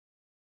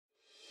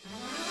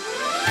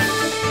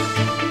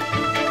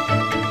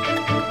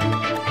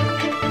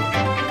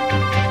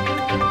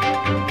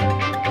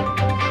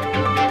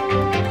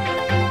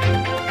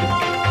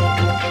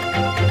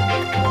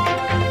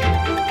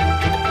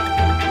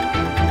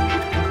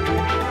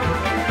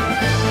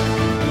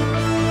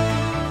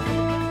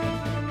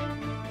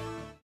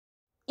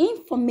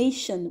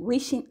information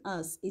reaching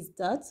us is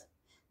that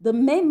the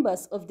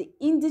members of the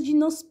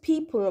indigenous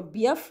people of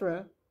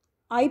Biafra,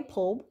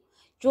 IPOB,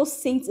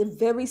 just sent a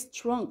very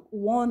strong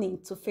warning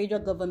to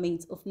federal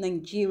government of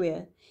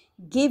Nigeria,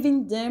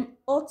 giving them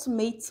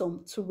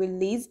ultimatum to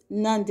release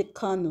Nnamdi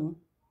Kanu.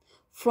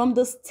 From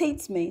the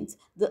statement,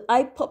 the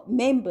IPOB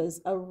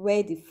members are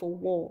ready for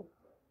war.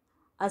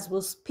 As we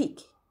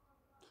speak,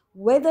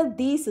 whether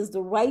this is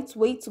the right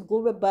way to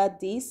go about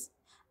this,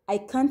 I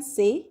can't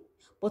say,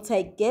 but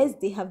I guess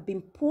they have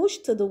been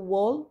pushed to the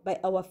wall by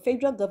our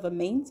federal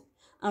government,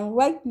 and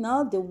right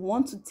now they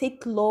want to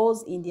take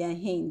laws in their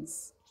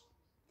hands.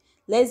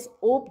 Let's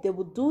hope they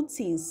will do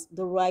things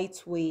the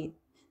right way.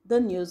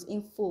 The news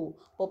in full.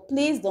 But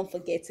please don't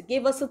forget to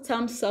give us a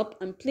thumbs up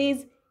and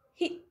please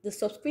hit the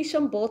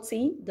subscription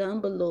button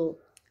down below.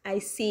 I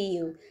see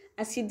you.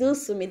 As you do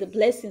so, may the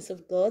blessings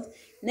of God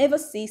never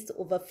cease to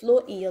overflow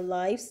in your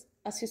lives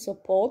as you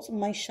support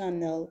my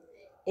channel.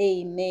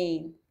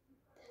 Amen.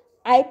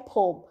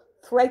 IPOB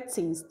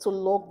threatens to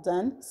lock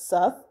down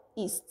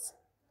Southeast.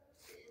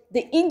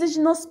 The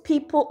indigenous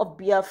people of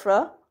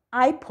Biafra,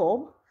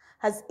 IPOB,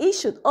 has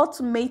issued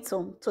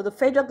ultimatum to the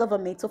federal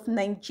government of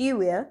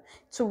Nigeria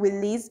to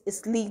release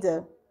its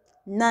leader,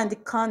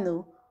 Nnamdi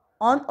Kanu,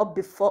 on or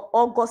before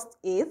August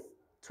 8,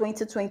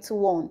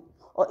 2021,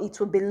 or it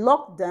will be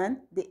locked down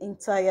the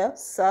entire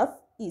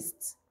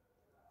Southeast.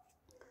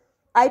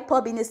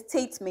 IPOB, in a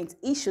statement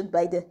issued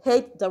by the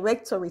Head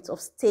Directorate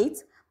of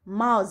State,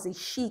 Mazi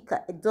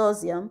Shika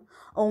Edoziam,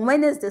 on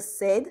Wednesday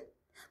said,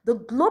 the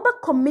global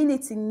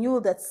community knew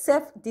that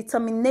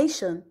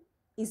self-determination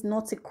is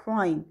not a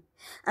crime,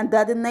 and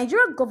that the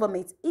Nigerian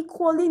government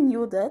equally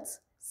knew that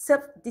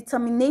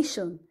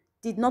self-determination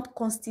did not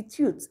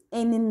constitute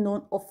any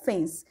known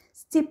offense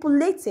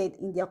stipulated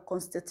in their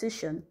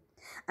constitution,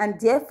 and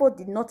therefore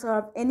did not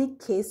have any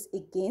case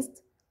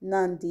against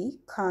Nnamdi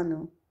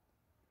Kanu.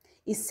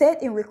 He said,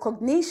 in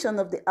recognition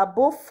of the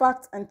above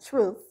fact and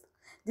truth,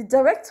 the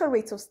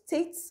Directorate of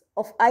State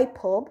of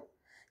IPOB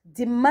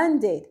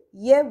demanded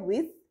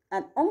herewith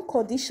an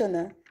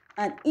unconditional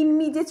and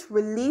immediate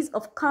release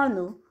of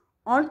Kanu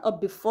on or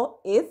before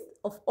 8th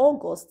of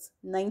August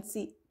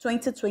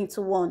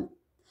 2021,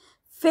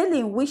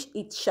 failing which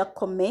it shall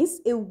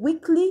commence a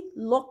weekly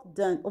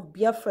lockdown of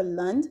Biafra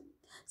land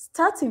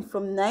starting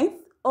from 9th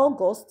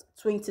August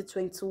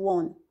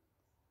 2021.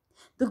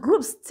 The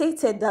group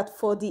stated that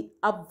for the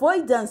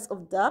avoidance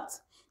of doubt,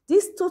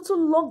 this total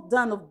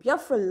lockdown of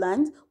Biafra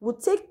land would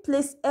take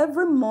place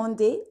every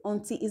Monday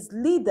until its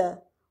leader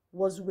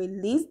was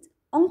released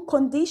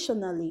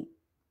unconditionally.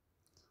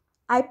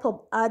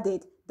 IPOB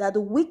added that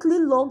the weekly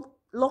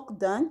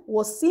lockdown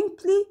was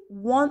simply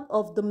one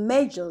of the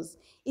measures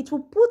it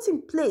would put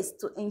in place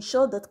to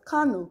ensure that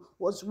Kanu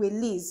was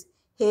released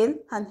hale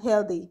and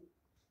healthy.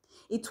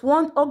 It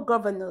warned all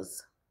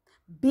governors,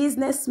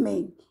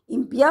 businessmen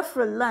in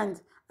Biafra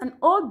land, and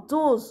all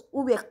those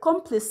who were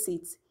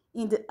complicit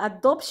in the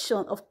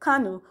adoption of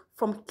Kanu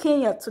from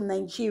Kenya to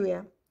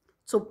Nigeria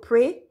to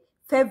pray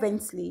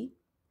fervently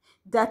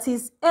that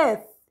his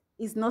health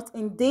is not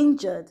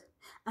endangered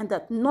and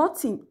that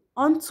nothing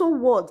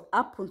untoward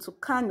happen to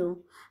Kanu,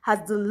 as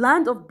the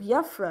land of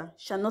Biafra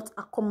shall not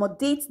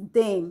accommodate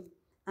them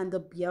and the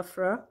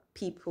Biafra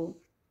people.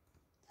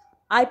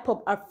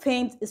 IPOB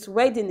affirmed its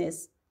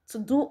readiness to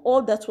do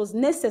all that was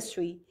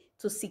necessary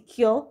to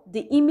secure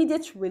the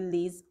immediate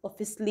release of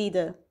its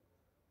leader.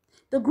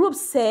 The group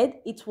said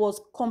it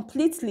was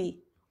completely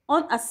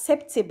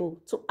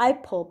unacceptable to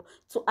IPOB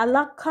to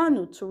allow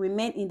Kanu to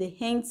remain in the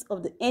hands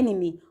of the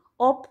enemy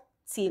up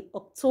till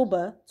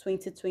October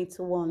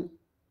 2021.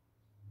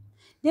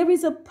 There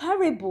is a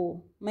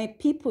parable my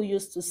people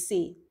used to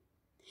say,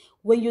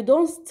 when you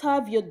don't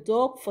starve your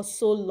dog for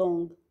so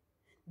long,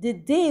 the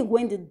day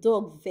when the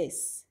dog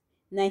vex,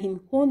 na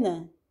him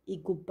owner he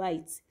go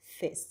bite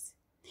first.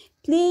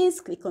 Please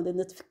click on the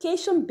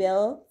notification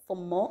bell for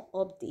more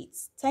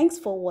updates. Thanks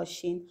for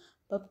watching.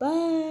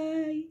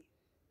 Bye-bye.